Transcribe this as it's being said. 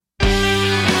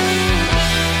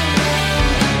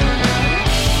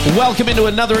Welcome into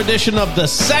another edition of The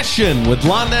Session with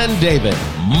Londa and David.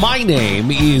 My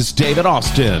name is David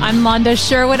Austin. I'm Londa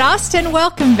Sherwood-Austin.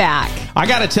 Welcome back. I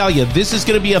got to tell you, this is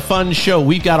going to be a fun show.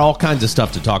 We've got all kinds of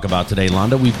stuff to talk about today,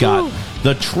 Londa. We've got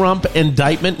the Trump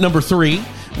indictment, number 3.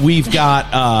 We've got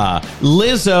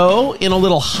Lizzo in a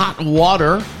little hot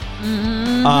water.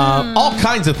 All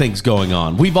kinds of things going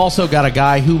on. We've also got a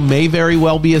guy who may very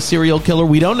well be a serial killer.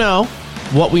 We don't know.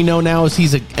 What we know now is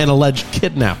he's an alleged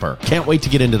kidnapper. Can't wait to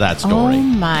get into that story. Oh,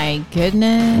 my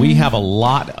goodness. We have a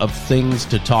lot of things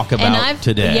to talk about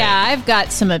today. Yeah, I've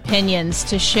got some opinions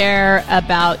to share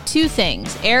about 2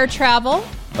 things. Air travel.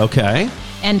 Okay.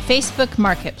 And Facebook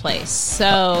Marketplace.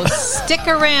 So stick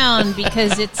around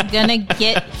because it's going to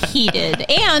get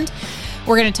heated. And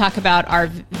we're going to talk about our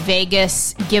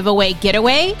Vegas giveaway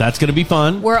getaway. That's going to be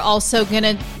fun. We're also going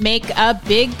to make a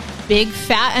big,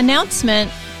 fat announcement.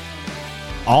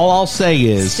 All I'll say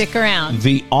is, stick around.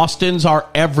 The Austins are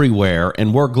everywhere,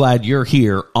 and we're glad you're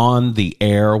here on the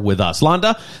air with us.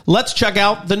 Londa, let's check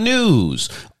out the news.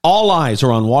 All eyes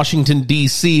are on Washington,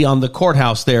 D.C., on the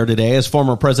courthouse there today as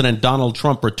former President Donald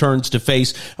Trump returns to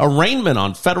face arraignment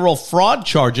on federal fraud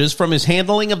charges from his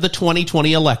handling of the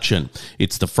 2020 election.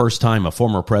 It's the first time a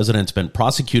former president's been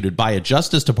prosecuted by a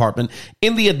Justice Department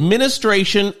in the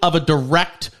administration of a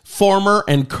direct former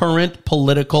and current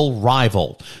political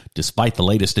rival. Despite the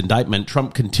latest indictment,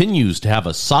 Trump continues to have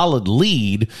a solid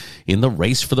lead in the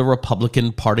race for the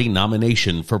Republican Party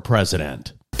nomination for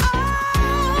president.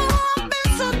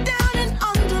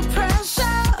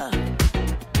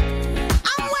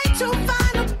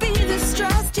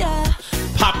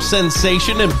 Pop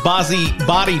sensation and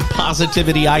body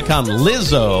positivity icon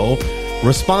Lizzo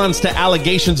responds to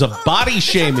allegations of body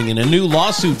shaming in a new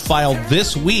lawsuit filed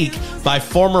this week by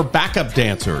former backup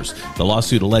dancers. The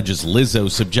lawsuit alleges Lizzo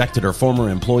subjected her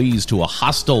former employees to a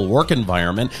hostile work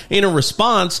environment. In a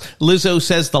response, Lizzo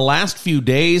says the last few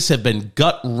days have been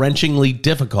gut-wrenchingly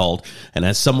difficult, and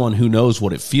as someone who knows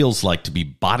what it feels like to be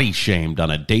body shamed on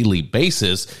a daily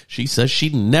basis, she says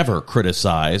she'd never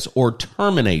criticize or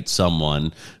terminate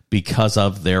someone because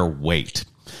of their weight.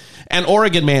 An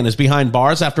Oregon man is behind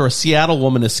bars after a Seattle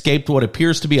woman escaped what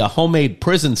appears to be a homemade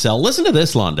prison cell. Listen to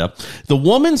this, Londa. The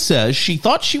woman says she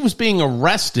thought she was being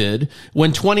arrested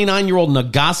when 29-year-old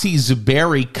Nagasi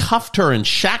Zuberi cuffed her and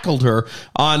shackled her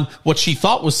on what she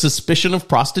thought was suspicion of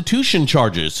prostitution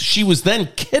charges. She was then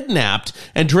kidnapped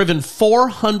and driven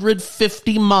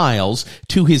 450 miles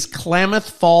to his Klamath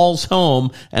Falls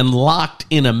home and locked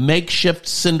in a makeshift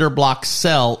cinder block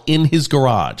cell in his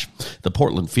garage. The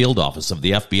Portland field office of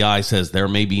the FBI says there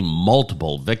may be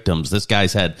multiple victims. This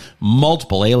guy's had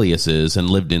multiple aliases and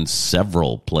lived in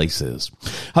several places.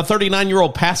 A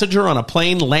 39-year-old passenger on a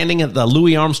plane landing at the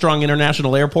Louis Armstrong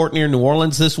International Airport near New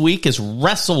Orleans this week is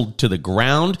wrestled to the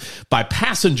ground by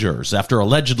passengers after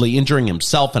allegedly injuring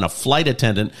himself and a flight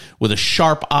attendant with a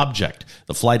sharp object.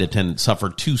 The flight attendant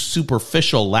suffered 2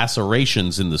 superficial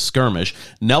lacerations in the skirmish.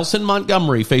 Nelson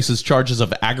Montgomery faces charges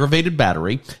of aggravated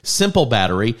battery, simple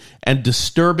battery, and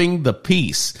disturbing the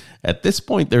peace. At this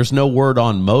point, there's no word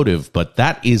on motive, but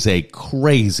that is a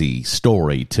crazy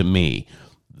story to me.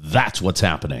 That's what's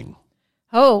happening.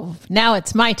 Oh, now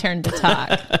it's my turn to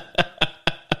talk.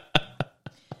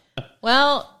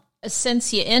 Well,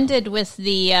 since you ended with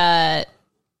the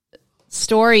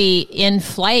story in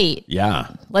flight,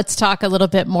 let's talk a little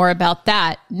bit more about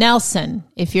that. Nelson,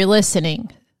 if you're listening,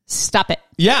 stop it.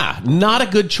 Yeah, not a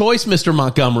good choice, Mr.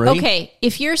 Montgomery. Okay,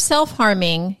 if you're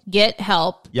self-harming, get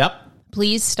help. Yep.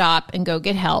 Please stop and go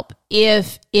get help.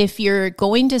 If you're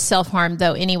going to self-harm,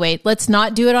 though, anyway, let's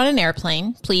not do it on an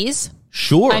airplane, please.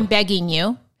 Sure. I'm begging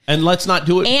you. And let's not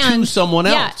do it to someone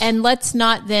else. Yeah, and let's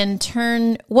not then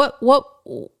turn... What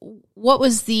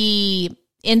was the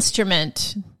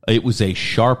instrument? It was a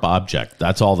sharp object.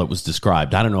 That's all that was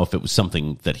described. I don't know if it was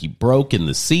something that he broke in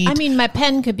the seat. I mean, my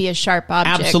pen could be a sharp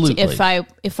object. Absolutely.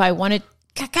 If I wanted...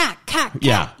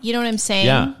 Yeah. You know what I'm saying?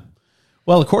 Yeah.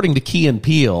 Well, according to Key and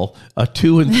Peele, a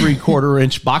 2 3/4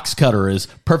 inch box cutter is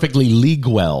perfectly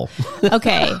legal.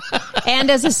 Okay.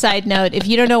 And as a side note, if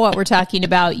you don't know what we're talking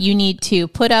about, you need to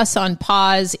put us on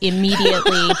pause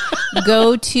immediately.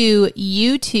 Go to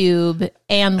YouTube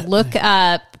and look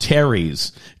up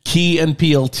Terry's. Key and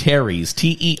Peele Terry's.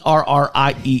 Terries.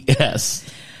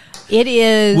 It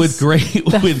is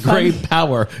with great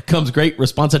power comes great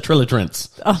responsibility.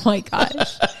 Oh my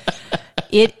gosh.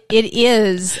 It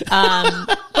is.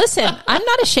 Listen, I'm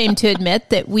not ashamed to admit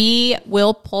that we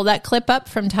will pull that clip up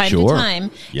from time to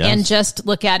time and just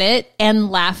look at it and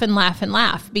laugh and laugh and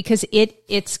laugh because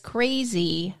it's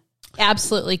crazy.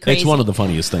 Absolutely crazy. It's one of the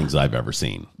funniest things I've ever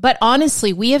seen. But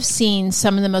honestly, we have seen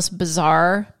some of the most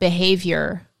bizarre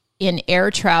behavior in air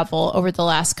travel over the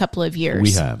last couple of years.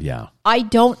 We have, yeah. I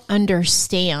don't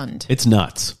understand. It's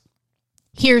nuts.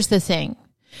 Here's the thing.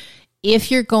 If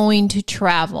you're going to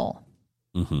travel,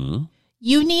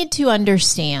 you need to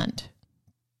understand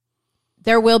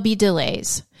there will be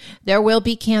delays. There will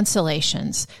be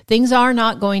cancellations. Things are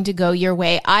not going to go your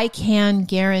way. I can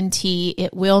guarantee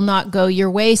it will not go your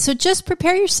way. So just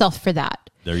prepare yourself for that.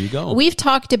 There you go. We've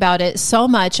talked about it so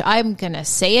much. I'm going to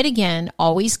say it again.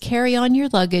 Always carry on your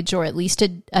luggage or at least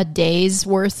a day's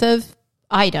worth of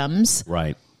items.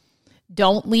 Right.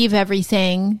 Don't leave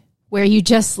everything where you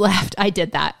just left. I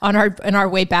did that on our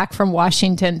way back from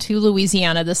Washington to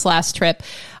Louisiana this last trip.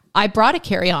 I brought a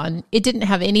carry-on. It didn't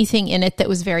have anything in it that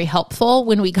was very helpful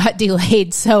when we got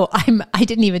delayed. So I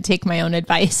didn't even take my own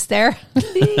advice there.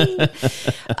 But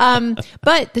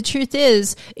the truth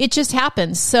is, it just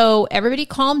happens. So everybody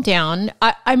calm down.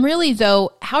 I'm really,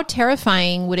 though, how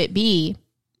terrifying would it be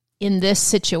in this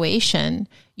situation?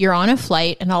 You're on a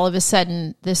flight and all of a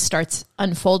sudden this starts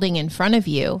unfolding in front of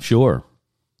you. Sure.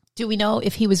 Do we know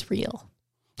if he was real?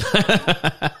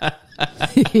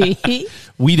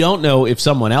 We don't know if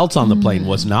someone else on the plane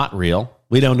was not real.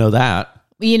 We don't know that.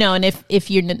 You know, and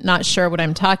if you're not sure what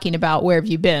I'm talking about, where have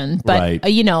you been? But, right.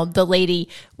 You know, the lady,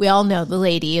 we all know the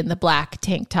lady in the black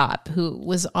tank top who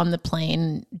was on the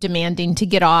plane demanding to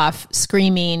get off,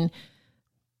 screaming.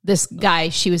 This guy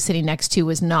she was sitting next to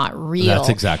was not real. That's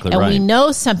exactly right. And we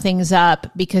know something's up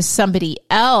because somebody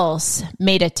else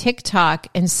made a TikTok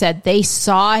and said they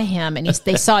saw him and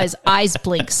they saw his eyes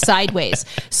blink sideways.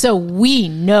 So we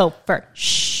know for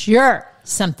sure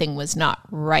something was not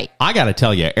right. I got to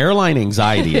tell you, airline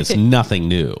anxiety is nothing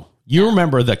new. You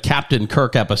remember the Captain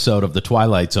Kirk episode of The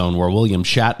Twilight Zone where William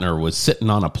Shatner was sitting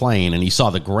on a plane and he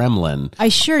saw the gremlin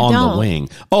on the wing.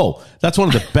 Oh, that's one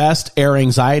of the best air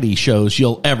anxiety shows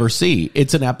you'll ever see.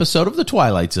 It's an episode of The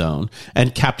Twilight Zone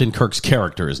and Captain Kirk's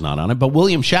character is not on it, but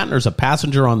William Shatner's a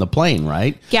passenger on the plane,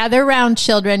 right? Gather around,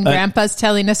 children. Grandpa's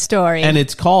telling a story. And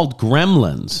it's called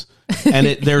Gremlins. And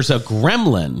there's a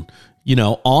gremlin, you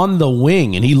know, on the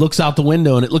wing, and he looks out the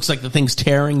window and it looks like the thing's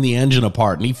tearing the engine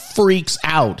apart and he freaks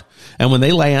out. And when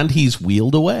they land, he's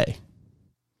wheeled away.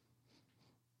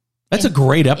 That's a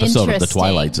great episode of The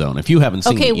Twilight Zone. If you haven't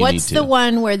seen it, you need to. Okay, what's the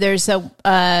one where there's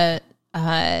a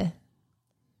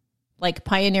like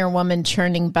Pioneer Woman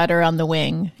churning butter on the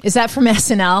wing? Is that from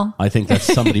SNL? I think that's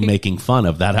somebody making fun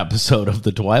of that episode of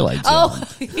The Twilight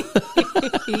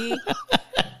Zone.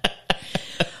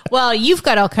 Well, you've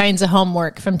got all kinds of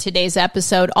homework from today's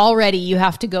episode. Already you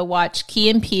have to go watch Key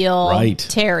and Peele, right.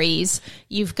 Terry's.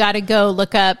 You've got to go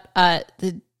look up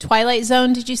the Twilight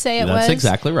Zone, did you say it was? That's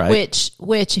exactly right.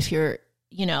 Which if you're,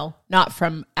 you know, not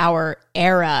from our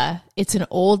era, it's an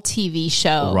old TV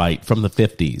show. Right, from the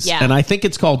 50s. Yeah. And I think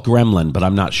it's called Gremlin, but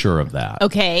I'm not sure of that.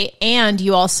 Okay, and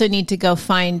you also need to go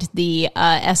find the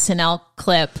SNL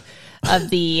clip of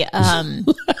the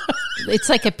it's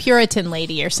like a Puritan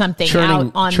lady or something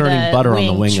churning butter on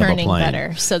the wing of a plane.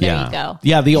 Butter. So there you go.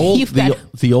 Yeah,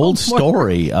 the old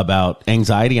story about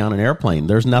anxiety on an airplane.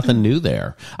 There's nothing new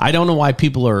there. I don't know why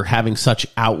people are having such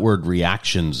outward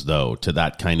reactions though to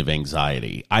that kind of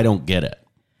anxiety. I don't get it.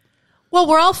 Well,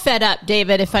 we're all fed up,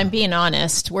 David, if I'm being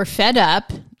honest. We're fed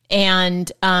up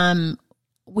and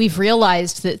we've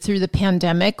realized that through the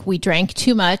pandemic, we drank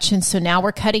too much, and so now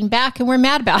we're cutting back, and we're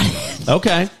mad about it.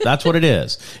 Okay, that's what it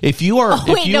is. If you are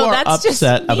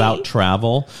upset about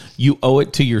travel, you owe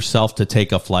it to yourself to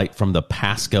take a flight from the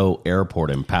Pasco Airport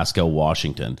in Pasco,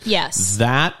 Washington. Yes.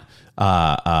 That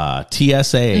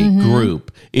TSA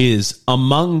group is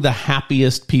among the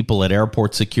happiest people at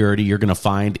airport security you're going to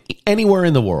find anywhere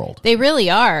in the world. They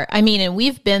really are. I mean, and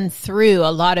we've been through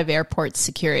a lot of airport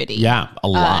security. Yeah, a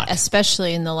lot.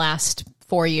 Especially in the last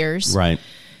 4 years. Right.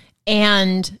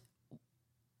 And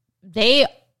they,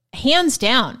 hands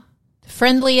down,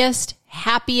 friendliest,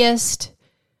 happiest,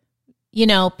 you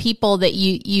know, people that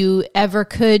you ever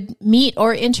could meet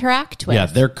or interact with. Yeah,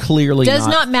 they're clearly does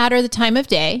not matter the time of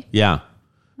day. Yeah.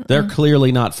 They're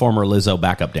clearly not former Lizzo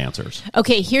backup dancers.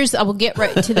 Okay, I will get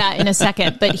right to that in a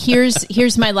second, but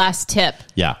here's my last tip.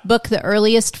 Yeah. Book the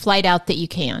earliest flight out that you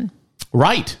can.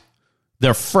 Right.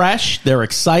 They're fresh, they're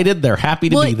excited, they're happy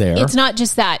to be there. It's not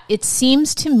just that. It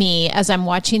seems to me, as I'm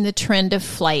watching the trend of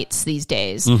flights these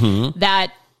days,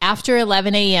 that after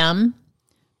 11 a.m.,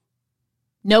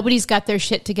 nobody's got their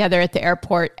shit together at the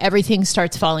airport. Everything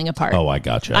starts falling apart. Oh, I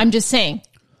gotcha. I'm just saying.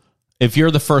 If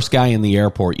you're the first guy in the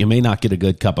airport, you may not get a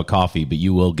good cup of coffee, but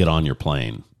you will get on your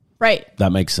plane. Right.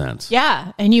 That makes sense.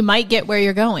 Yeah, and you might get where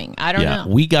you're going. I don't know.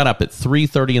 We got up at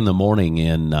 3:30 in the morning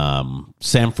in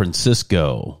San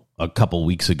Francisco a couple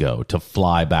weeks ago to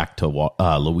fly back to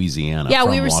Louisiana. Yeah,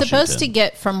 we were Washington. supposed to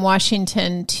get from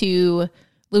Washington to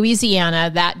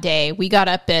Louisiana that day. We got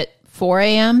up at 4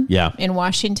 a.m. In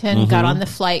Washington, got on the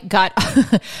flight, got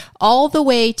all the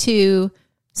way to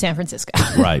San Francisco.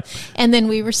 Right. And then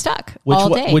we were stuck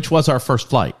all day. Which was our first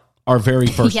flight, our very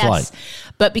first flight.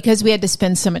 But because we had to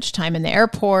spend so much time in the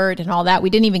airport and all that, we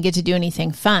didn't even get to do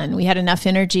anything fun. We had enough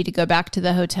energy to go back to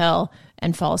the hotel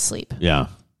and fall asleep. Yeah.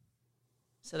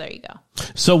 So there you go.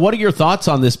 So what are your thoughts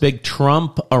on this big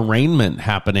Trump arraignment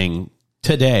happening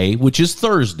today, which is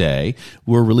Thursday?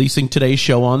 We're releasing today's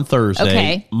show on Thursday.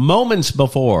 Okay. Moments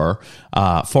before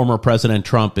former President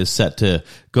Trump is set to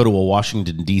go to a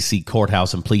Washington, D.C.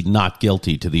 courthouse and plead not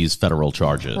guilty to these federal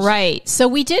charges. Right. So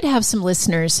we did have some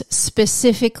listeners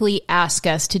specifically ask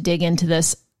us to dig into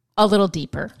this a little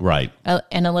deeper. Right.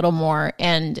 And a little more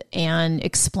and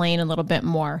explain a little bit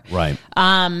more. Right.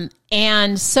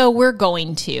 And so we're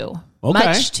going to. Okay.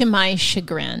 Much to my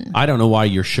chagrin. I don't know why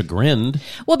you're chagrined.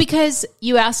 Well, because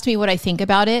you asked me what I think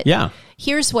about it. Yeah.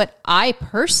 Here's what I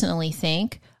personally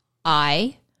think.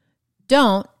 I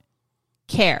don't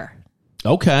care.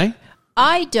 Okay.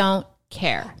 I don't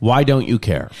care. Why don't you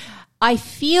care? I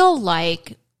feel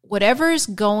like whatever's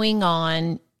going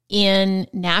on in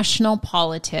national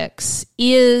politics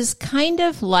is kind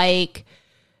of like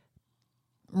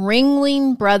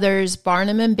Ringling Brothers,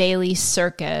 Barnum and Bailey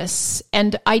circus,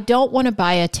 and I don't want to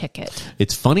buy a ticket.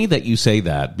 It's funny that you say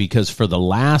that because for the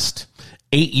last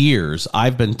 8 years,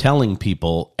 I've been telling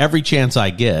people every chance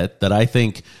I get that I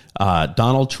think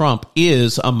Donald Trump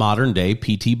is a modern day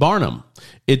P.T. Barnum.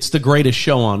 It's the greatest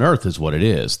show on earth is what it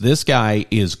is. This guy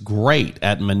is great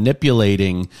at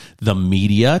manipulating the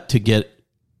media to get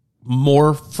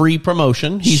more free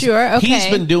promotion. He's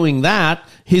been doing that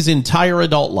his entire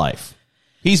adult life.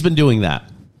 He's been doing that,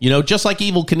 just like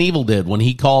Evel Knievel did when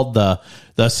he called the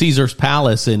Caesar's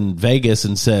Palace in Vegas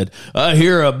and said, I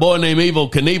hear a boy named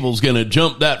Evel Knievel's going to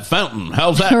jump that fountain.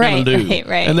 How's that going to do?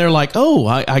 Right. And they're like, oh,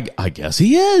 I guess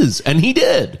he is. And he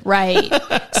did. Right.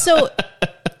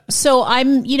 So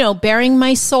I'm, bearing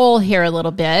my soul here a little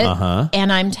bit.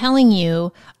 And I'm telling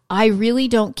you, I really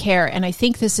don't care. And I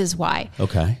think this is why.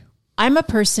 Okay. I'm a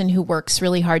person who works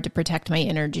really hard to protect my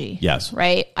energy. Yes.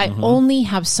 Right? I only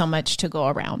have so much to go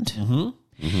around.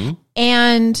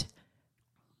 And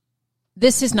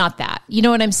this is not that. You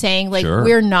know what I'm saying? Like,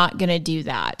 we're not going to do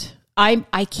that.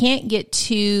 I can't get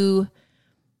too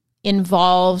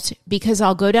involved because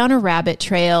I'll go down a rabbit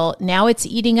trail. Now it's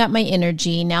eating up my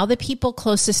energy. Now the people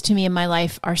closest to me in my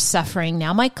life are suffering.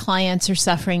 Now my clients are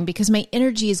suffering because my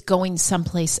energy is going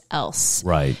someplace else.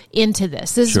 Right. Into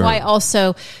this. This is why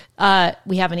also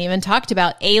we haven't even talked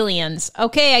about aliens.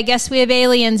 Okay, I guess we have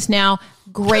aliens now.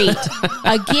 Great.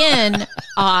 Again,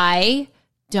 I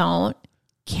don't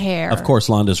care. Of course,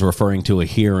 Londa's referring to a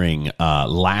hearing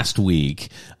last week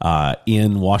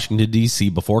in Washington, D.C.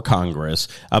 before Congress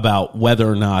about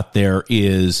whether or not there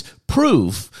is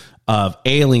proof of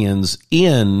aliens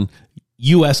in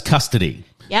U.S. custody.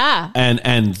 Yeah.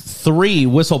 And 3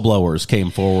 whistleblowers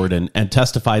came forward and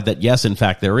testified that, yes, in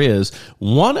fact, there is.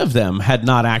 One of them had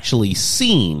not actually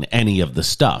seen any of the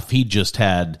stuff.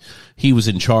 He was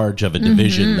in charge of a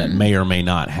division that may or may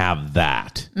not have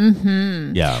that.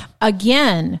 Yeah.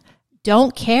 Again,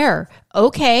 don't care.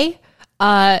 Okay.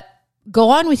 Go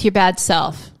on with your bad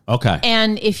self. Okay.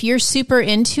 And if you're super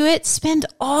into it, spend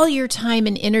all your time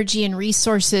and energy and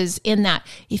resources in that.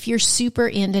 If you're super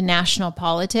into national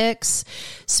politics,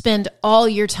 spend all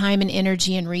your time and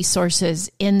energy and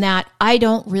resources in that. I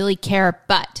don't really care,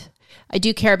 but I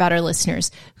do care about our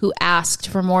listeners who asked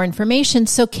for more information.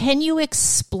 So can you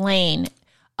explain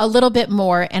a little bit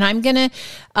more? And I'm going to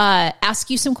ask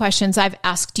you some questions I've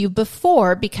asked you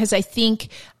before because I think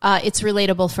it's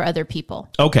relatable for other people.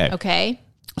 Okay. Okay.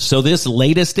 So this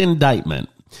latest indictment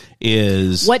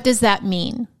is... What does that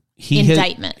mean?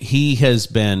 Indictment. He has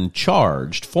been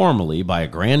charged formally by a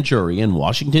grand jury in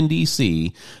Washington,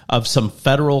 D.C. of some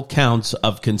federal counts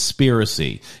of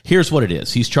conspiracy. Here's what it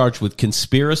is. He's charged with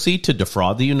conspiracy to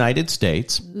defraud the United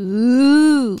States.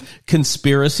 Ooh.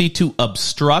 Conspiracy to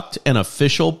obstruct an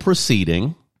official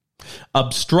proceeding.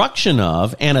 Obstruction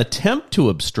of and attempt to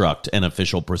obstruct an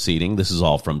official proceeding. This is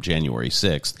all from January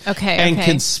 6th. Okay. And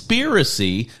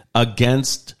conspiracy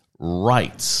against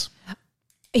rights.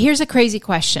 Here's a crazy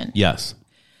question. Yes.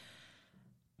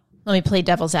 Let me play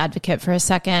devil's advocate for a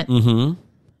second.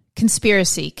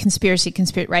 Conspiracy,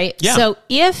 right? Yeah. So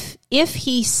if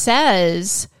he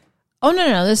says, oh,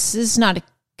 no, this is not a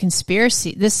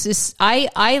conspiracy. This is,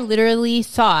 I literally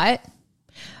thought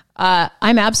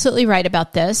I'm absolutely right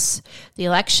about this. The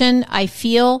election, I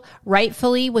feel,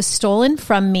 rightfully was stolen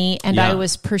from me, and I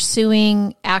was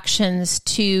pursuing actions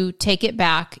to take it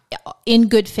back in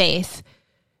good faith.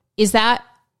 Is that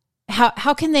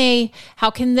how can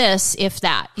this, if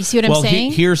that? You see what I'm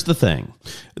saying? Here's the thing.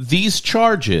 These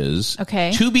charges,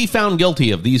 to be found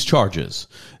guilty of these charges,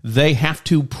 they have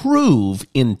to prove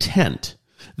intent.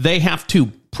 They have to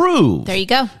prove there you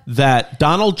go. That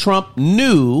Donald Trump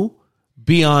knew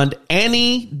beyond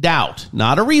any doubt,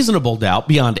 not a reasonable doubt,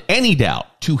 beyond any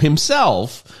doubt to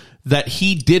himself that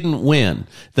he didn't win.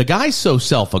 The guy's so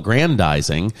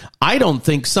self-aggrandizing, I don't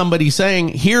think somebody saying,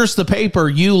 here's the paper,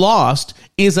 you lost,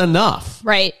 is enough.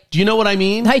 Right. Do you know what I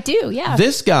mean? I do, yeah.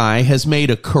 This guy has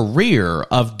made a career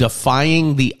of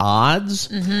defying the odds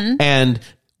and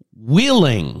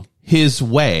willing his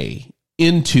way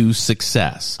into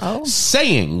success.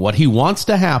 Saying what he wants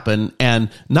to happen and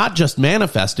not just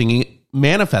manifesting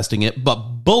it, but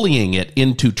bullying it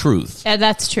into truth.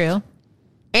 That's true.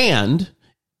 And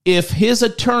if his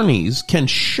attorneys can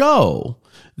show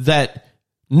that,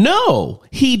 no,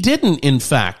 he didn't, in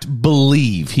fact,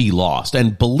 believe he lost,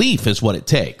 and belief is what it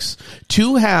takes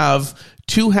to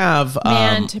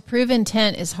prove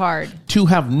intent is hard. To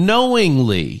have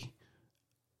knowingly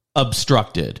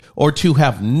obstructed or to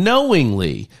have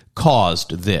knowingly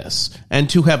caused this and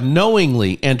to have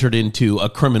knowingly entered into a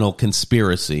criminal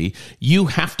conspiracy, you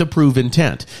have to prove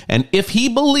intent. And if he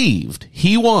believed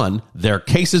he won, their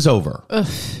case is over. Ugh.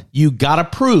 You got to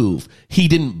prove he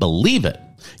didn't believe it.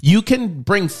 You can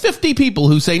bring 50 people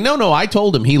who say, no, I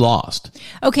told him he lost.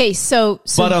 Okay, so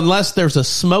but unless there's a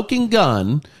smoking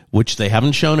gun, which they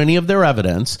haven't shown any of their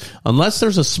evidence, unless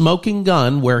there's a smoking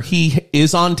gun where he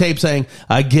is on tape saying,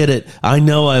 I get it, I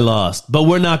know I lost, but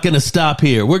we're not going to stop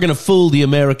here. We're going to fool the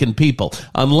American people.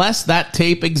 Unless that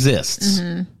tape exists,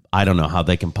 I don't know how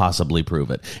they can possibly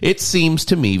prove it. It seems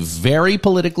to me very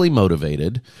politically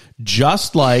motivated,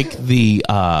 just like the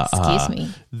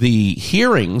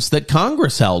hearings that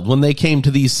Congress held when they came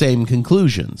to these same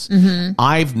conclusions.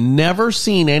 I've never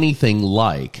seen anything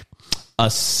like a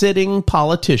sitting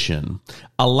politician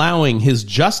allowing his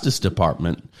Justice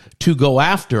Department to go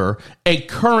after a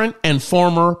current and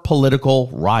former political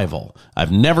rival.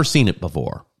 I've never seen it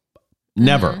before.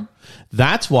 Never.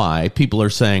 That's why people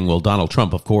are saying, well, Donald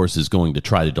Trump, of course, is going to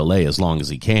try to delay as long as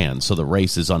he can, so the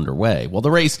race is underway. Well, the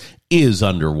race is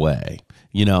underway,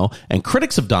 and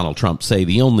critics of Donald Trump say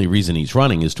the only reason he's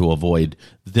running is to avoid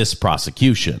this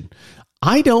prosecution.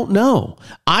 I don't know.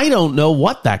 I don't know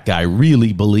what that guy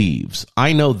really believes.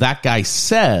 I know that guy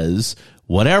says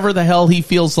whatever the hell he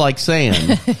feels like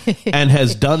saying and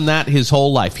has done that his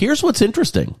whole life. Here's what's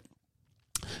interesting.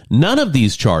 None of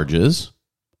these charges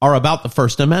are about the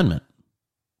First Amendment.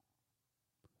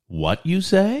 What, you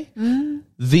say?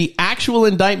 The actual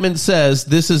indictment says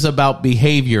this is about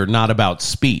behavior, not about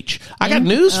speech. I got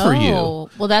news for you.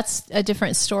 Well, that's a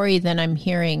different story than I'm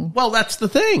hearing. Well, that's the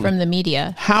thing. From the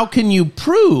media. How can you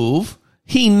prove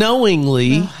he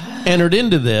knowingly entered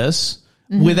into this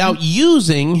without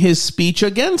using his speech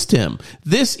against him?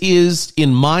 This is,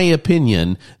 in my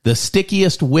opinion, the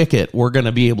stickiest wicket we're going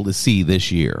to be able to see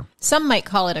this year. Some might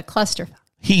call it a cluster.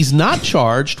 He's not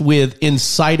charged with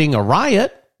inciting a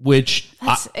riot, which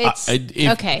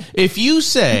if you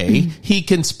say he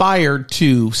conspired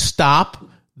to stop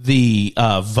the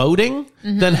voting,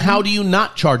 then how do you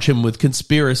not charge him with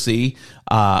conspiracy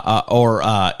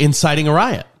or inciting a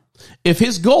riot? If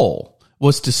his goal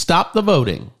was to stop the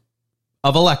voting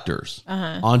of electors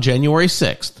on January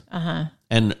 6th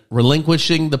and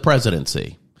relinquishing the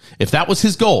presidency, if that was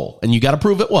his goal, and you got to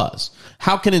prove it was,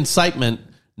 how can incitement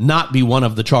not be one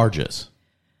of the charges?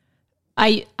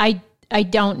 I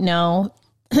don't know.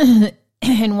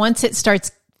 And once it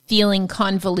starts feeling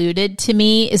convoluted to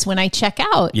me is when I check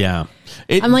out. Yeah.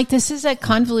 I'm like, this is a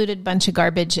convoluted bunch of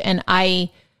garbage, and I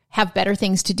have better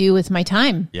things to do with my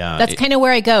time. Yeah. That's kind of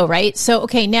where I go, right? So,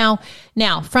 okay, now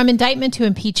from indictment to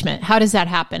impeachment, how does that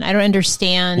happen? I don't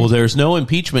understand. Well, there's no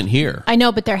impeachment here. I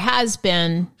know, but there has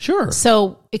been. Sure.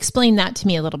 So explain that to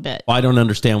me a little bit. Well, I don't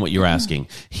understand what you're asking.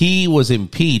 He was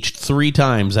impeached 3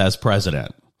 times as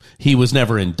president. He was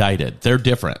never indicted. They're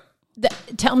different.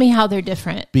 Tell me how they're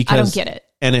different. Because I don't get it.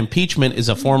 An impeachment is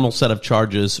a formal set of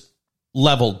charges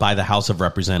leveled by the House of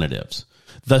Representatives.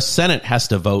 The Senate has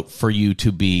to vote for you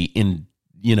to be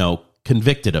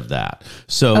convicted of that.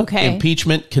 So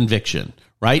impeachment, conviction,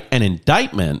 right? An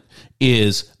indictment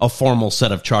is a formal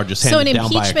set of charges handed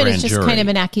down by a grand jury. So an impeachment is just kind of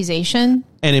an accusation?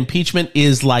 An impeachment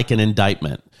is like an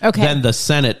indictment. Okay. Then the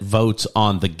Senate votes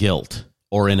on the guilt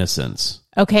or innocence.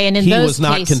 Okay, and in he those was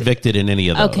not convicted in any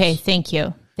of those. Okay, thank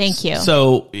you. Thank you.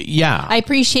 So, yeah. I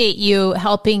appreciate you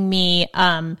helping me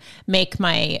make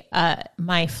my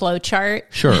my flow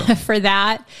chart for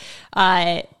that.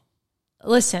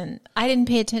 Listen, I didn't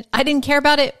pay attention. I didn't care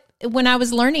about it when I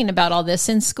was learning about all this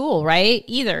in school, right?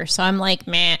 Either. So I'm like,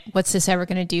 man, what's this ever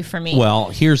going to do for me? Well,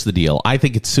 here's the deal. I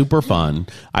think it's super fun.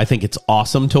 I think it's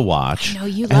awesome to watch. I know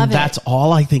you love it. And that's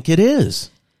all I think it is.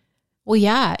 Well,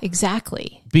 yeah,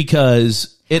 exactly.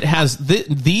 Because it has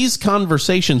these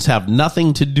conversations have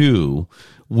nothing to do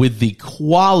with the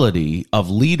quality of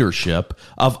leadership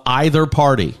of either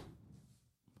party.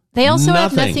 They also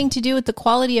have nothing to do with the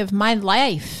quality of my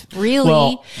life, really.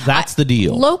 Well, that's the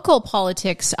deal. Local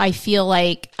politics, I feel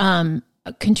like,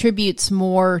 contributes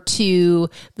more to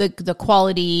the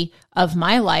quality of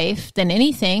my life than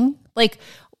anything. Like,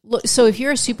 so if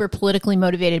you're a super politically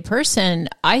motivated person,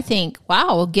 I think,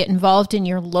 wow, get involved in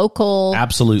your local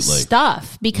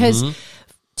stuff. Because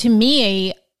to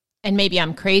me, and maybe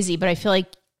I'm crazy, but I feel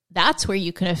like that's where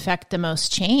you can affect the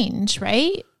most change,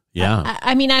 right? Yeah.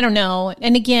 I mean, I don't know.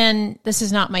 And again, this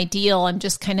is not my deal. I'm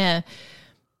just kind of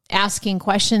asking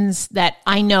questions that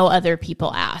I know other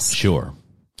people ask. Sure.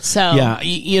 So, yeah,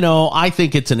 I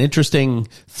think it's an interesting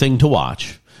thing to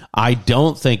watch. I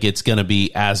don't think it's going to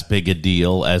be as big a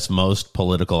deal as most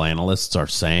political analysts are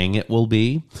saying it will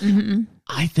be. Mm-hmm.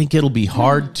 I think it'll be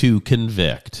hard to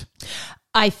convict.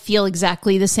 I feel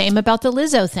exactly the same about the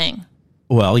Lizzo thing.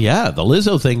 Well, yeah, the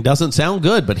Lizzo thing doesn't sound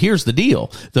good, but here's the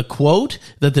deal. The quote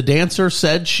that the dancer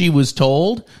said she was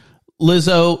told,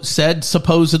 Lizzo said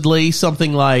supposedly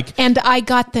something like... And I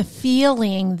got the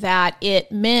feeling that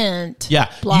it meant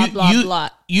blah, blah.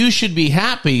 You should be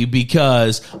happy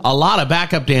because a lot of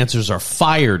backup dancers are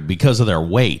fired because of their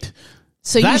weight.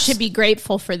 So you should be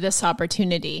grateful for this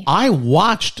opportunity. I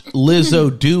watched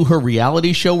Lizzo do her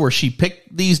reality show where she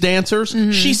picked these dancers.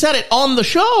 Mm-hmm. She said it on the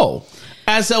show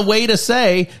as a way to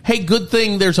say, hey, good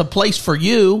thing there's a place for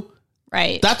you.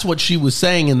 Right. That's what she was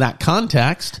saying in that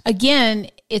context. Again,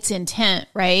 it's intent,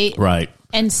 right? Right.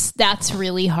 And that's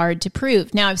really hard to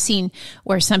prove. Now, I've seen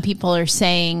where some people are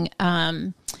saying,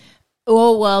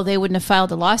 oh, well, they wouldn't have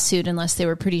filed a lawsuit unless they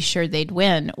were pretty sure they'd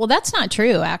win. Well, that's not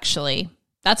true, actually.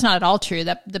 That's not at all true.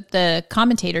 That the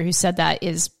commentator who said that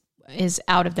is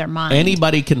out of their mind.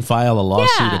 Anybody can file a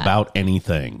lawsuit about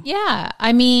anything. Yeah.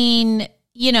 I mean,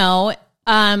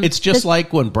 it's just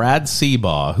like when Brad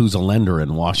Seabaugh, who's a lender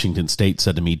in Washington State,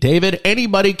 said to me, David,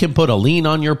 anybody can put a lien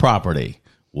on your property.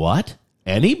 What?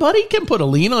 Anybody can put a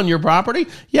lien on your property?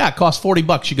 Yeah, it costs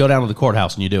 $40. You go down to the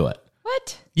courthouse and you do it.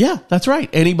 What? Yeah, that's right.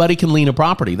 Anybody can lien a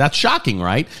property. That's shocking,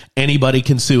 right? Anybody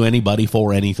can sue anybody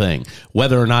for anything.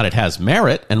 Whether or not it has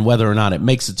merit and whether or not it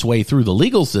makes its way through the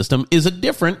legal system is a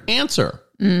different answer.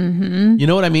 Mm-hmm. You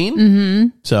know what I mean? Mm-hmm.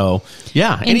 So,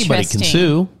 yeah, anybody can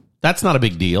sue. That's not a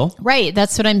big deal. Right.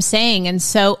 That's what I'm saying. And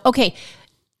so, okay,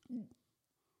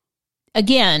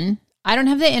 again, I don't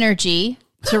have the energy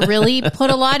to really put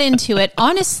a lot into it.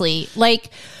 Honestly, like,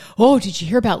 oh, did you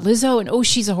hear about Lizzo? And oh,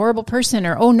 she's a horrible person.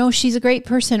 Or, oh, no, she's a great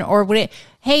person. Or,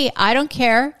 hey, I don't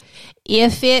care.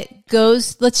 If it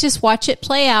goes, let's just watch it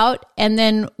play out. And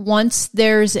then once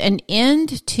there's an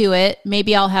end to it,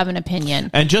 maybe I'll have an opinion.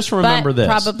 And just remember this.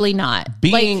 Probably not.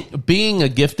 Being a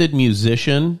gifted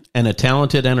musician and a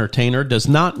talented entertainer does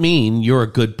not mean you're a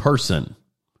good person,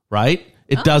 right?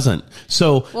 It doesn't.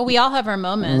 So, well, we all have our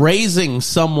moments. Raising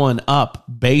someone up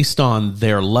based on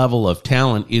their level of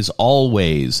talent is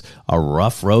always a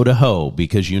rough road to hoe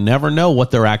because you never know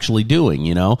what they're actually doing,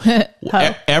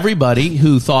 Everybody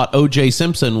who thought O.J.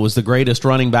 Simpson was the greatest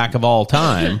running back of all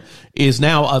time is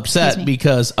now upset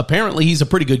because apparently he's a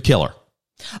pretty good killer.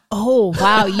 Oh,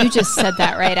 wow. You just said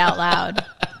that right out loud.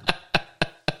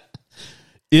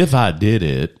 If I did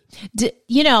it.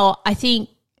 I think...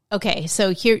 Okay,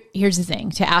 so here's the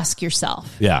thing to ask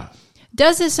yourself. Yeah.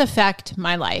 Does this affect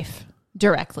my life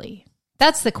directly?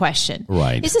 That's the question.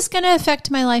 Right. Is this going to affect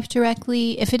my life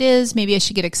directly? If it is, maybe I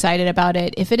should get excited about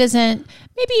it. If it isn't,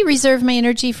 maybe reserve my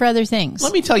energy for other things.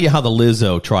 Let me tell you how the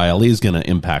Lizzo trial is going to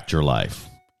impact your life.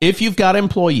 If you've got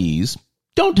employees,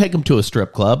 don't take them to a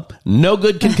strip club. No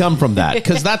good can come from that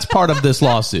because that's part of this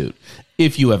lawsuit.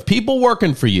 If you have people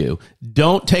working for you,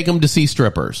 don't take them to see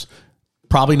strippers.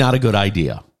 Probably not a good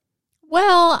idea.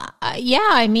 Well, yeah,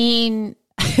 I mean,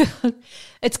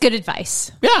 it's good advice.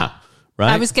 Yeah,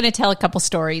 right. I was going to tell a couple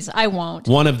stories. I won't.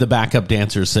 One of the backup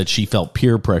dancers said she felt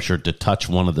peer pressured to touch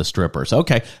one of the strippers.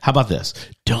 Okay, how about this?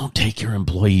 Don't take your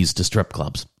employees to strip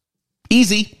clubs.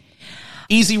 Easy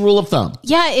rule of thumb.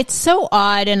 Yeah, it's so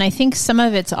odd, and I think some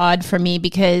of it's odd for me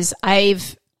because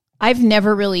I've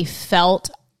never really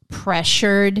felt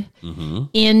pressured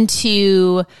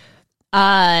into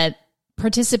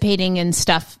participating in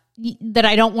stuff. that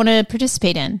I don't want to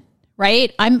participate in,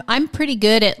 right? I'm pretty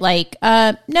good at like,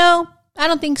 no, I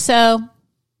don't think so.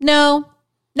 No,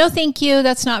 thank you.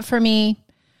 That's not for me.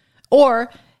 Or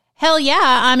hell yeah,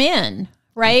 I'm in,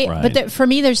 right? But for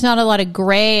me, there's not a lot of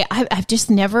gray. I've just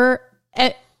never,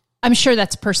 I'm sure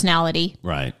that's personality.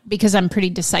 Right. Because I'm a pretty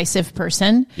decisive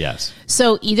person. Yes.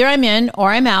 So either I'm in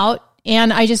or I'm out,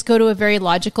 and I just go to a very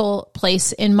logical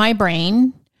place in my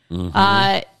brain.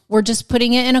 Mm-hmm. We're just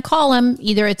putting it in a column.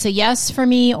 Either it's a yes for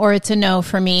me or it's a no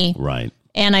for me. Right.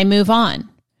 And I move on.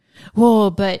 Whoa,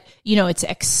 but it's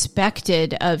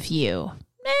expected of you.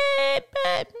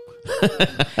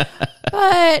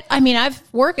 But I mean,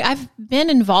 I've been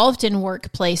involved in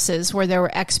workplaces where there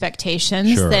were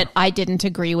expectations that I didn't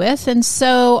agree with. And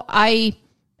so I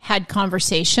had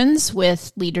conversations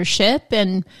with leadership,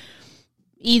 and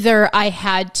either I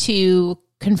had to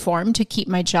conform to keep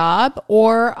my job,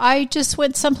 or I just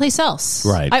went someplace else.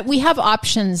 Right. We have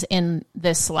options in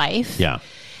this life. Yeah.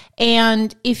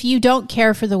 And if you don't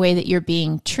care for the way that you're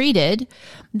being treated,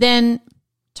 then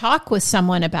talk with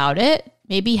someone about it.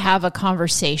 Maybe have a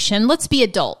conversation. Let's be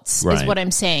adults, is what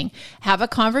I'm saying. Have a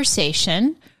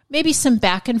conversation, maybe some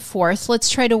back and forth. Let's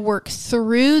try to work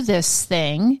through this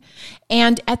thing.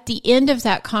 And at the end of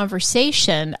that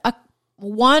conversation,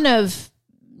 one of,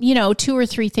 2 or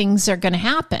 3 things are going to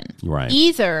happen. Right.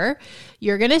 Either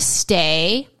you're going to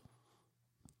stay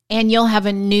and you'll have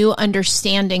a new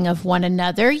understanding of one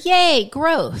another. Yay,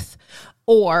 growth.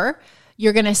 Or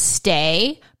you're going to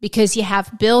stay because you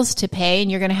have bills to pay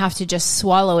and you're going to have to just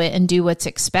swallow it and do what's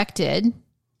expected.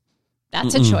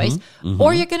 That's a choice. Mm-hmm.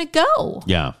 Or you're going to go.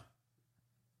 Yeah.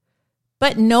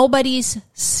 But nobody's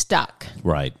stuck.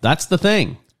 Right. That's the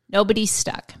thing. Nobody's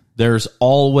stuck. There's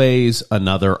always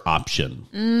another option.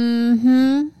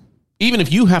 Mm-hmm. Even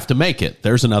if you have to make it,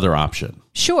 there's another option.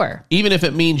 Sure. Even if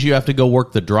it means you have to go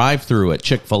work the drive-thru at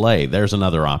Chick-fil-A, there's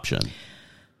another option.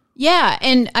 Yeah,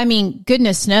 and I mean,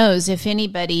 goodness knows if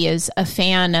anybody is a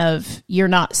fan of you're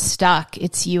not stuck,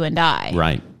 it's you and I.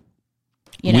 Right.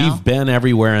 We've been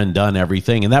everywhere and done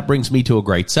everything, and that brings me to a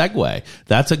great segue.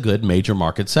 That's a good major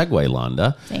market segue,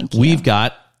 Londa. Thank you. We've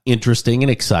got interesting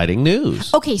and exciting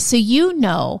news. Okay, so you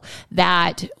know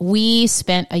that we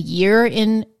spent a year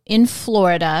in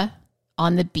Florida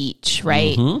on the beach,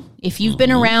 right? Mm-hmm. If you've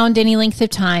been around any length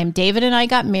of time, David and I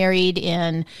got married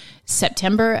in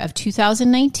September of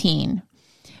 2019.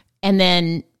 And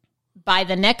then by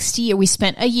the next year, we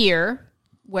spent a year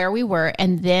where we were.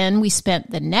 And then we spent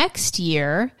the next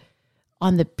year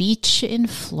on the beach in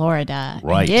Florida.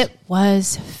 Right. And it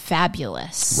was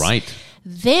fabulous. Right.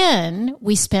 Then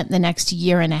we spent the next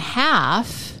year and a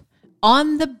half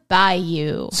on the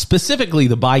bayou. Specifically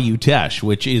the Bayou Teche,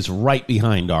 which is right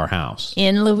behind our house.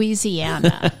 In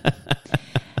Louisiana.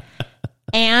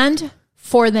 And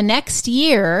for the next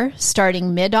year,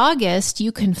 starting mid-August,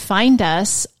 you can find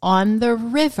us on the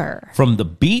river. From the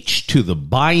beach to the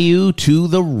bayou to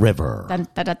the river. Dun,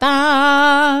 da, da,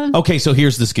 da. Okay, so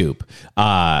here's the scoop.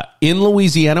 In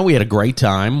Louisiana, we had a great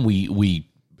time. We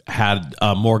had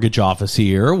a mortgage office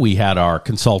here. We had our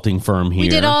consulting firm here. We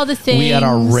did all the things. We had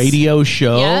our radio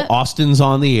show, Yep. Austin's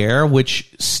on the Air,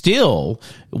 which still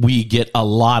we get a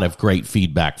lot of great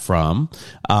feedback from.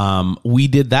 We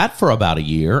did that for about a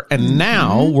year, and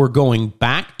now we're going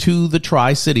back to the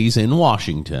Tri-Cities in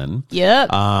Washington. Yep.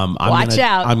 Watch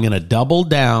out. I'm going to double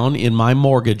down in my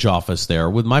mortgage office there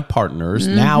with my partners,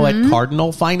 now at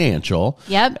Cardinal Financial.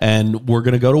 Yep. And we're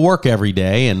going to go to work every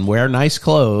day and wear nice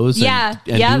clothes and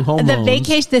do home the loans.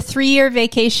 vacation, the 3-year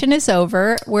vacation is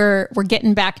over. We're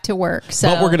getting back to work. So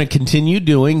But we're going to continue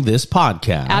doing this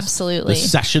podcast. Absolutely. The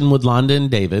Session with Londa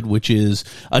and David, which is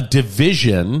a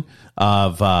division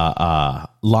of Londa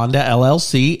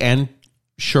LLC and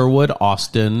Sherwood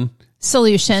Austin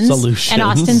Solutions. And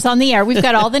Austin's on the Air. We've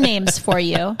got all the names for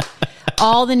you.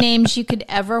 All the names you could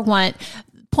ever want.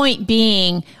 Point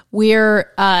being,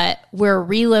 we're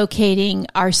relocating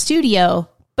our studio,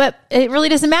 but it really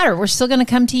doesn't matter. We're still going to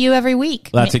come to you every week.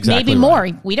 That's exactly maybe more.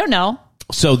 right. We don't know.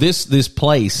 So this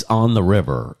place on the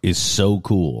river is so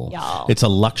cool. Y'all. It's a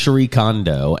luxury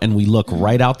condo, and we look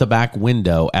right out the back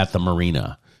window at the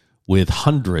marina with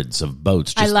hundreds of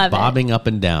boats just bobbing up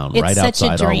and down right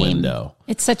outside our window.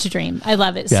 It's such a dream. I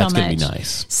love it so much. That's going to be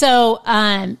nice. So,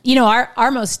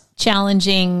 our most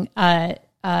challenging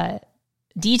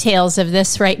details of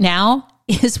this right now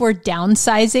is we're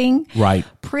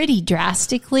downsizing pretty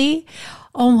drastically.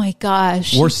 Oh my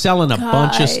gosh. We're selling a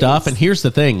bunch of stuff. And here's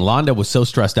the thing. Londa was so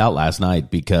stressed out last night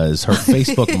because her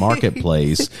Facebook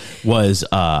marketplace was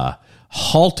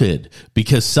halted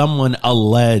because someone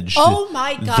alleged oh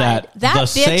my God, that the bitch,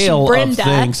 sale Brenda. of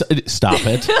things stop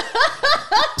it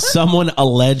someone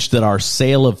alleged that our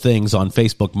sale of things on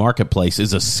Facebook Marketplace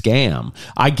is a scam.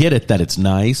 I get it that it's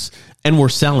nice and we're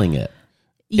selling it.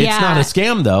 Yeah. It's not a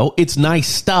scam though. It's nice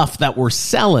stuff that we're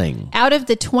selling. Out of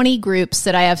the 20 groups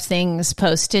that I have things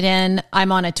posted in,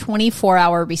 I'm on a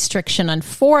 24-hour restriction on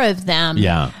 4 of them.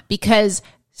 Yeah. Because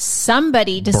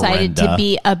somebody decided Brenda. to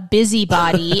be a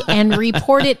busybody and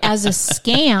report it as a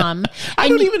scam. I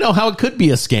don't even know how it could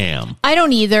be a scam. I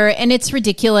don't either, and it's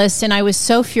ridiculous, and I was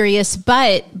so furious,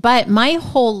 but my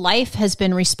whole life has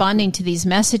been responding to these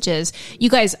messages. You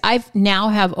guys, I've now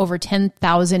have over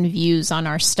 10,000 views on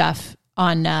our stuff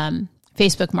on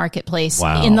Facebook Marketplace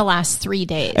in the last 3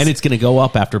 days. And it's going to go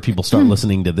up after people start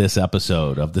listening to this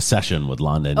episode of The Session with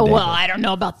Londa and David. Well, I don't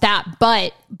know about that,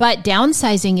 but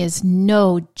downsizing is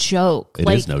no joke. It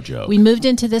is no joke. We moved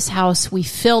into this house, we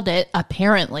filled it,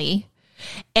 apparently,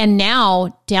 and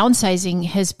now downsizing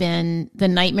has been the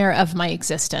nightmare of my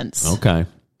existence. Okay.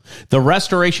 The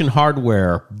Restoration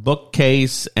Hardware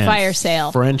bookcase and fire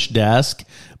sale. French desk,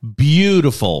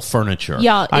 beautiful furniture.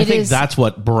 Yeah, I think that's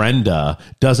what Brenda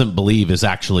doesn't believe is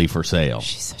actually for sale.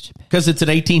 She's such a bitch. Because it's an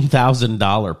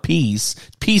 $18,000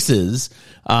 pieces.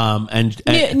 And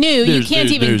new, you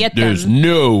can't even get them. There's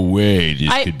no way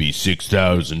this could be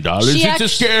 $6,000.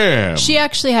 It's a scam. She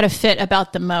actually had a fit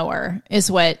about the mower,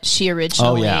 is what she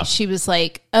originally. Oh, yeah. She was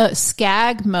like,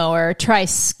 scag mower, try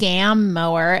scam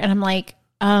mower. And I'm like,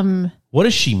 what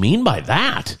does she mean by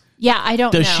that? Yeah, I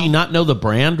don't know. Does she not know the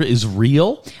brand is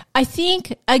real? I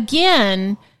think,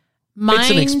 again,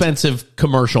 it's an expensive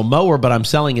commercial mower, but I'm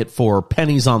selling it for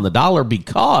pennies on the dollar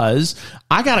because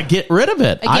I got to get rid of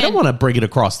it. I don't want to bring it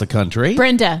across the country.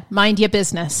 Brenda, mind your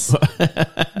business.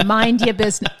 Mind your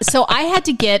business. So I had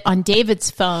to get on David's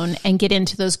phone and get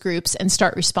into those groups and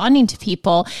start responding to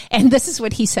people. And this is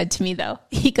what he said to me, though.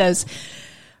 He goes,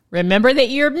 remember that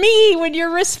you're me when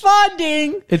you're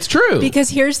responding. It's true. Because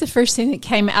here's the first thing that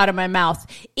came out of my mouth.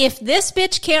 If this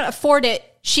bitch can't afford it,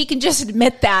 she can just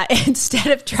admit that instead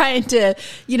of trying to,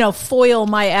 foil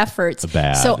my efforts.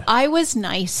 Bad. So I was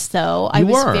nice, though. I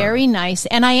was very nice.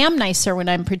 And I am nicer when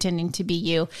I'm pretending to be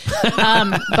you,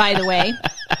 by the way,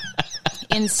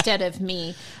 instead of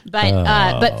me. But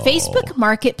Facebook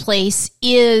Marketplace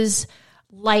is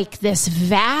like this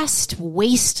vast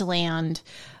wasteland.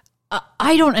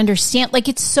 I don't understand. Like,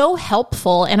 it's so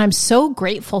helpful and I'm so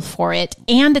grateful for it.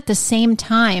 And at the same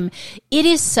time, it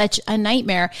is such a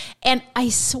nightmare. And I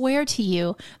swear to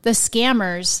you, the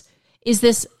scammers, is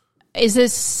this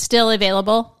still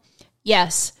available?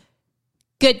 Yes.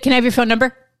 Good. Can I have your phone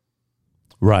number?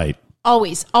 Right.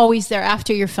 Always they're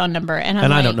after your phone number. And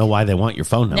I don't know why they want your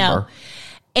phone number. No.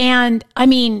 And I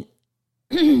mean,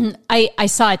 I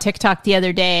saw a TikTok the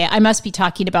other day. I must be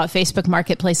talking about Facebook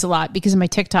Marketplace a lot because my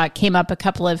TikTok came up a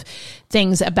couple of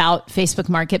things about Facebook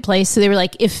Marketplace. So they were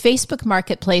like, if Facebook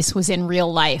Marketplace was in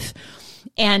real life,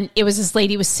 and it was this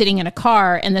lady was sitting in a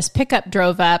car and this pickup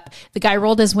drove up, the guy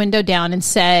rolled his window down and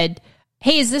said,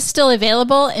 hey, is this still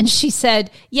available? And she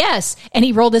said, yes. And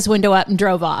he rolled his window up and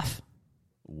drove off.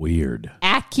 Weird.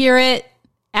 Accurate,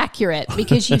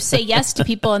 because you say yes to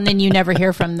people and then you never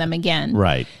hear from them again.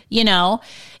 Right.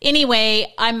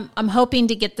 Anyway, I'm hoping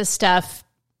to get the stuff.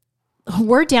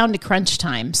 We're down to crunch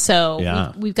time.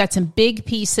 So we've got some big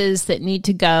pieces that need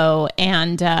to go.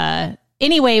 And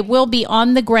anyway, we'll be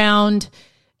on the ground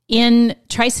in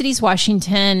Tri-Cities,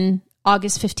 Washington,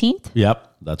 August 15th.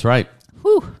 Yep, that's right.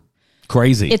 Whew.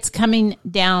 Crazy. It's coming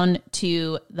down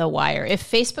to the wire. If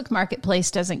Facebook Marketplace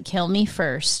doesn't kill me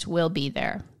first, we'll be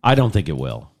there. I don't think it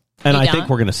will. And I think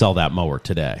we're going to sell that mower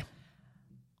today.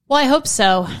 Well, I hope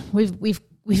so.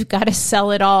 We've got to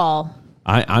sell it all.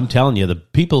 I'm telling you, the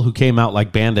people who came out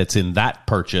like bandits in that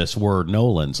purchase were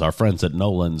Nolan's, our friends at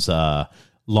Nolan's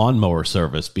lawnmower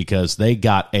service, because they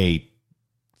got a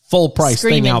full price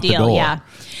thing out the door. Yeah.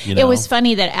 It was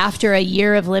funny that after a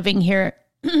year of living here,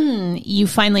 you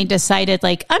finally decided,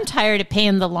 like, I'm tired of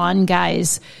paying the lawn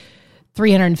guys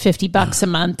 $350 a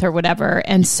month or whatever.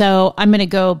 And so I'm going to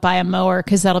go buy a mower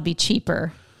because that'll be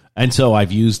cheaper. And so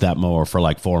I've used that mower for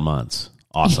like 4 months.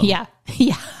 Awesome. Yeah.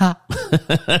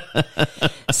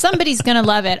 Somebody's going to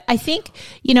love it. I think,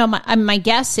 my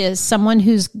guess is someone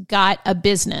who's got a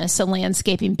business, a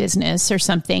landscaping business or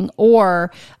something,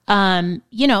 or,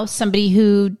 somebody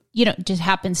who, just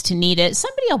happens to need it.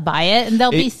 Somebody will buy it and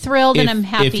they'll be thrilled, and I'm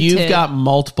happy to. If you've got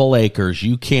multiple acres,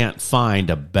 you can't find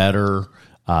a better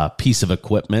piece of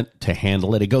equipment to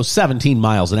handle it. It goes 17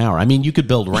 miles an hour. I mean, you could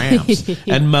build ramps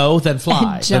and mow, then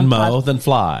fly, then mow, then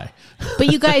fly.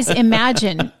 But you guys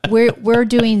imagine we're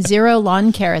doing zero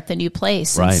lawn care at the new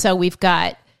place. Right. And so we've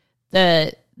got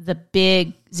the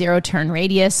big 0-turn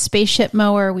radius spaceship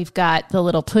mower. We've got the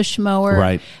little push mower.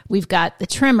 Right. We've got the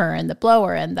trimmer and the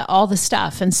blower and all the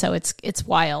stuff. And so it's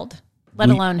wild. Let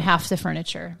alone half the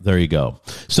furniture. There you go.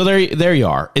 So there you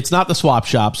are. It's not the swap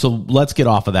shop, so let's get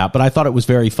off of that. But I thought it was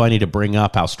very funny to bring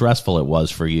up how stressful it was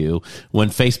for you when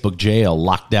Facebook jail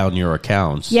locked down your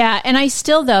accounts. Yeah, and I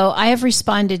have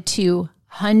responded to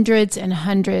hundreds and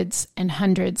hundreds and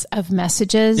hundreds of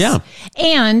messages. Yeah.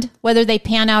 And whether they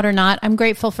pan out or not, I'm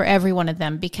grateful for every one of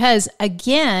them because,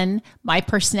 again, my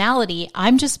personality,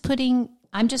 I'm just putting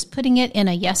it in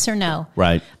a yes or no.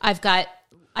 Right.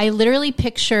 I literally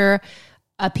picture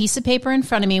a piece of paper in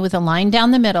front of me with a line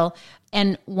down the middle,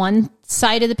 and one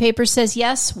side of the paper says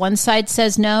yes, one side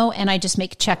says no, and I just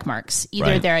make check marks.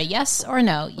 Either they're a yes or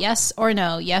no, yes or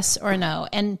no, yes or no.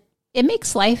 And it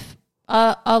makes life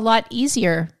a lot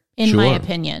easier, in my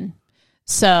opinion.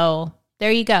 So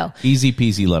there you go. Easy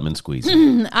peasy lemon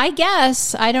squeezy. I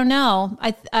guess. I don't know.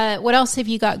 What else have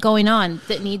you got going on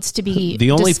that needs to be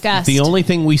discussed? The only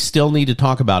thing we still need to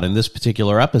talk about in this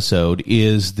particular episode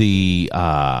is the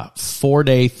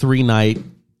 4-day, 3-night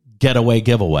getaway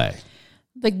giveaway.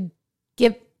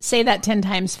 Say that 10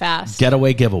 times fast.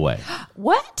 Getaway giveaway.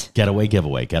 What? Getaway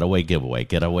giveaway. Getaway giveaway.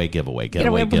 Getaway giveaway.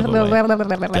 Getaway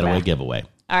giveaway. Getaway giveaway.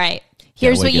 All right.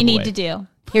 Here's what you need to do.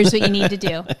 Here's what you need to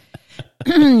do.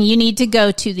 You need to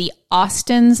go to the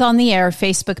Austins on the Air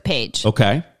Facebook page.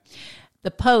 Okay.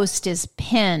 The post is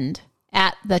pinned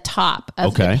at the top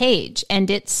of the page, and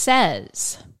it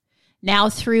says, now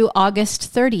through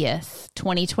August 30th,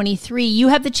 2023, you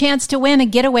have the chance to win a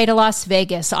getaway to Las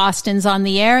Vegas. Austin's on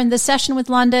the Air and the Session with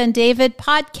Londa and David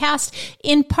podcast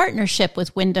in partnership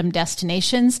with Wyndham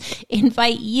Destinations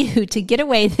invite you to get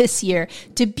away this year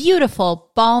to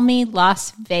beautiful, balmy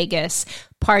Las Vegas.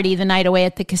 Party the night away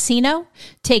at the casino,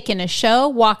 take in a show,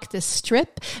 walk the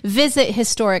strip, visit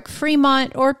historic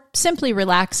Fremont, or simply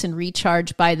relax and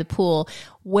recharge by the pool.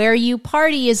 Where you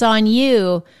party is on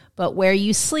you, but where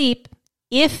you sleep,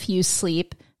 if you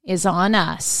sleep, is on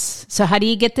us. So how do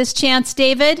you get this chance,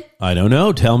 David? I don't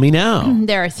know. Tell me now.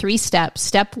 There are 3 steps.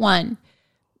 Step 1,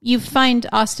 you find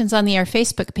Austin's on the Air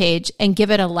Facebook page and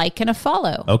give it a like and a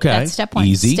follow. Okay. That's step 1.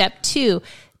 Easy. Step 2,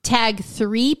 tag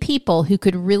 3 people who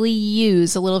could really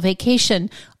use a little vacation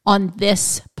on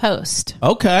this post.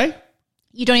 Okay.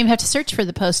 You don't even have to search for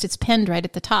the post. It's pinned right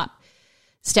at the top.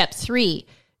 Step 3,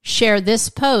 share this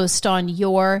post on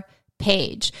your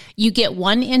page. You get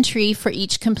 1 entry for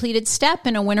each completed step,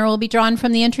 and a winner will be drawn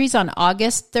from the entries on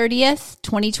August 30th,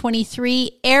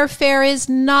 2023. Airfare is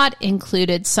not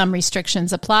included. Some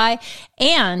restrictions apply.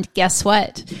 And guess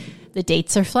what? The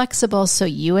dates are flexible, so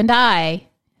you and I,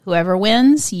 whoever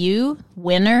wins, you,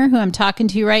 winner, who I'm talking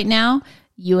to right now,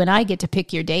 you and I get to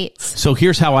pick your dates. So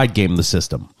here's how I'd game the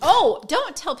system. Oh,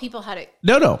 don't tell people how to...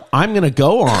 No. I'm going to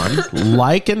go on,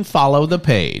 like and follow the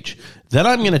page. Then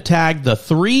I'm going to tag the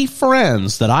 3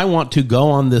 friends that I want to go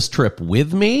on this trip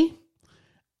with me.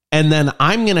 And then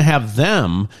I'm going to have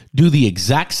them do the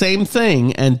exact same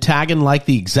thing and tag and like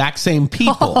the exact same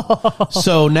people.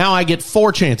 So now I get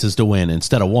 4 chances to win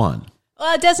instead of 1.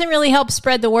 Well, it doesn't really help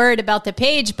spread the word about the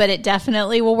page, but it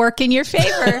definitely will work in your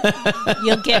favor.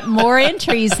 You'll get more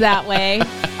entries that way.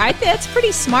 That's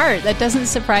pretty smart. That doesn't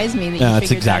surprise me that you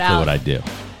figured that out. That's exactly what I do.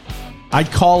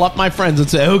 I'd call up my friends and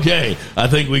say, okay, I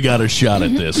think we got a shot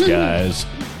at this, guys.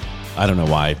 I don't know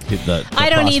why. I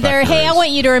don't either. Hey, I want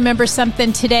you to remember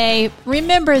something today.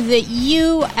 Remember that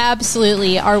you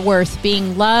absolutely are worth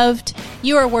being loved.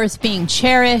 You are worth being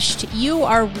cherished. You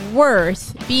are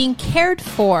worth being cared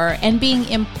for and being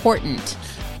important.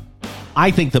 I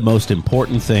think the most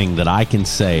important thing that I can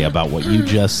say about what you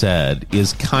just said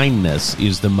is kindness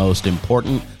is the most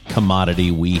important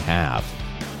commodity we have.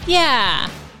 Yeah.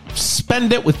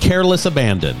 Spend it with careless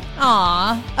abandon.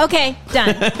 Aw. Okay,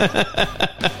 done.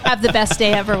 Have the best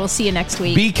day ever. We'll see you next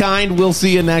week. Be kind. We'll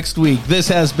see you next week. This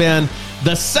has been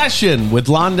The Session with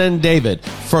Londa and David.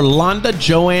 For Londa,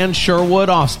 Joanne, Sherwood,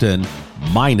 Austin,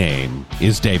 my name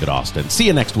is David Austin. See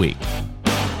you next week.